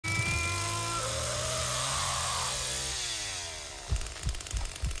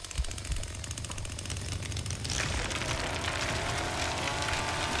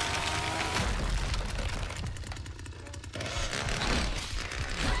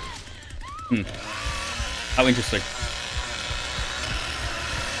Hmm. How interesting.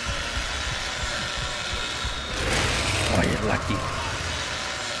 Oh, you're lucky.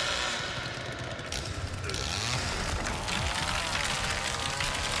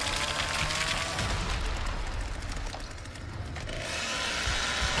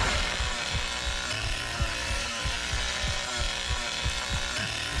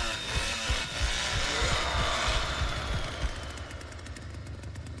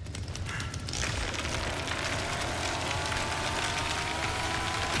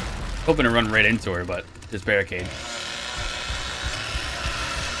 Hoping to run right into her, but this barricade.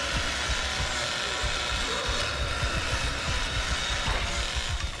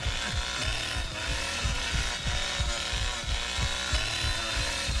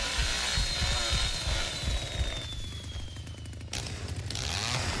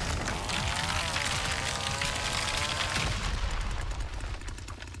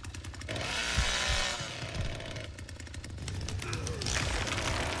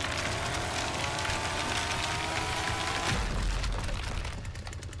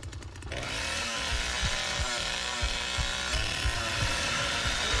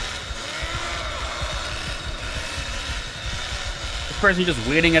 Person just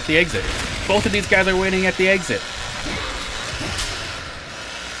waiting at the exit. Both of these guys are waiting at the exit.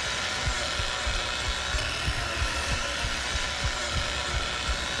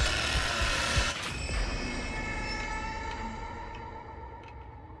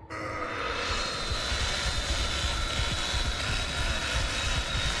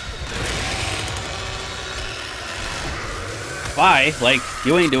 Bye. Like,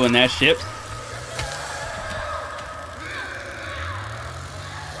 you ain't doing that shit.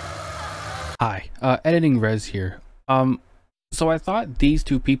 Hi, editing Res here. So I thought these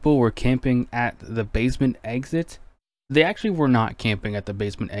two people were camping at the basement exit. They actually were not camping at the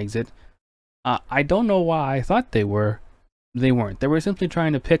basement exit. I don't know why I thought they were. They weren't. They were simply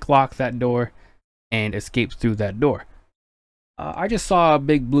trying to pick lock that door and escape through that door. I just saw a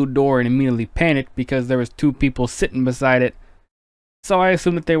big blue door and immediately panicked because there was two people sitting beside it. So I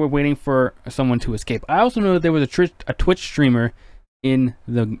assumed that they were waiting for someone to escape. I also know that there was a Twitch streamer in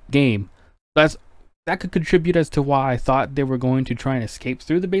the game. That could contribute as to why I thought they were going to try and escape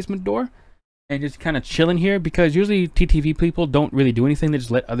through the basement door and just kind of chill in here, because usually TTV people don't really do anything. They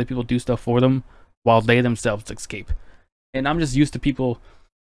just let other people do stuff for them while they themselves escape. And I'm just used to people,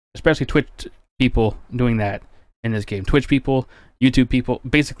 especially Twitch people, doing that in this game. Twitch people, YouTube people,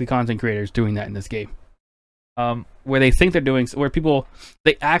 basically content creators doing that in this game. Where they think they're doing, where people,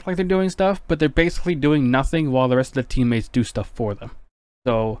 they act like they're doing stuff, but they're basically doing nothing while the rest of the teammates do stuff for them.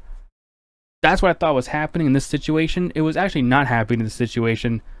 So that's what I thought was happening in this situation. It was actually not happening in this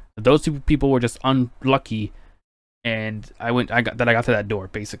situation. Those two people were just unlucky, and I got to that door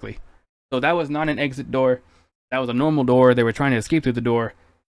basically. So that was not an exit door. That was a normal door. They were trying to escape through the door,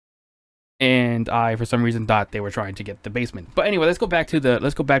 and I, for some reason, thought they were trying to get the basement. But anyway, let's go back to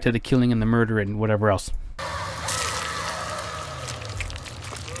the killing and the murder and whatever else.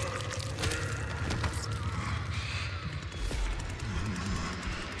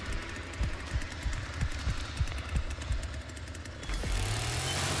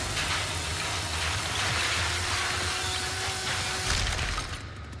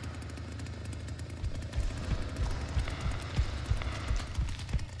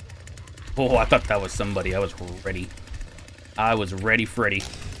 Oh, I thought that was somebody. I was ready. I was ready, Freddy.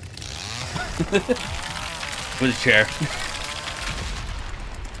 With a chair.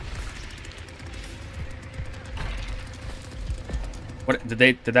 What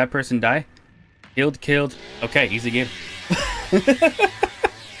did that person die? Killed. Okay, easy game.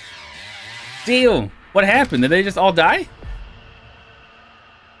 Deal. What happened? Did they just all die?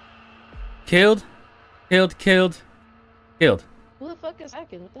 Killed. Who the fuck is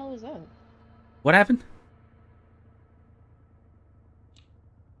hacking? What the hell is that? What happened?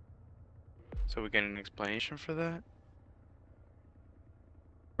 So we get an explanation for that?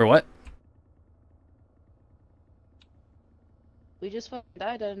 For what? We just fucking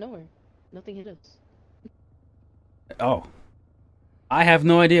died out of nowhere. Nothing hit us. Oh. I have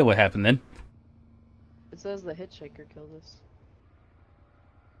no idea what happened then. It says the hitchhiker killed us.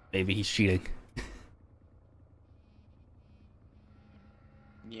 Maybe he's cheating.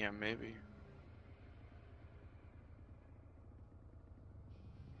 Yeah, maybe.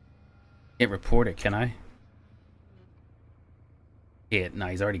 Can't report it, can I? Yeah, no,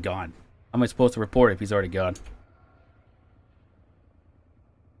 he's already gone. How am I supposed to report it if he's already gone?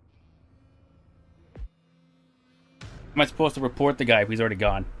 Am I supposed to report the guy if he's already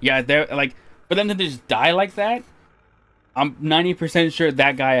gone? Yeah, they're like, for them to just die like that? I'm 90% sure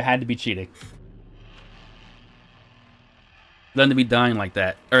that guy had to be cheating. Than to be dying like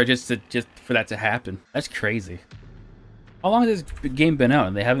that, or just for that to happen. That's crazy. How long has this game been out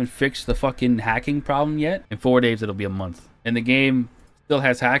and they haven't fixed the fucking hacking problem yet? In 4 days it'll be a month. And the game still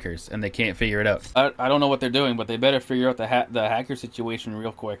has hackers and they can't figure it out. I don't know what they're doing, but they better figure out the hacker situation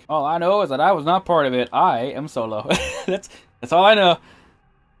real quick. All I know is that I was not part of it. I am solo. That's all I know.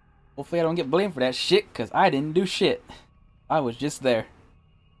 Hopefully I don't get blamed for that shit, because I didn't do shit. I was just there.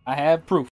 I have proof.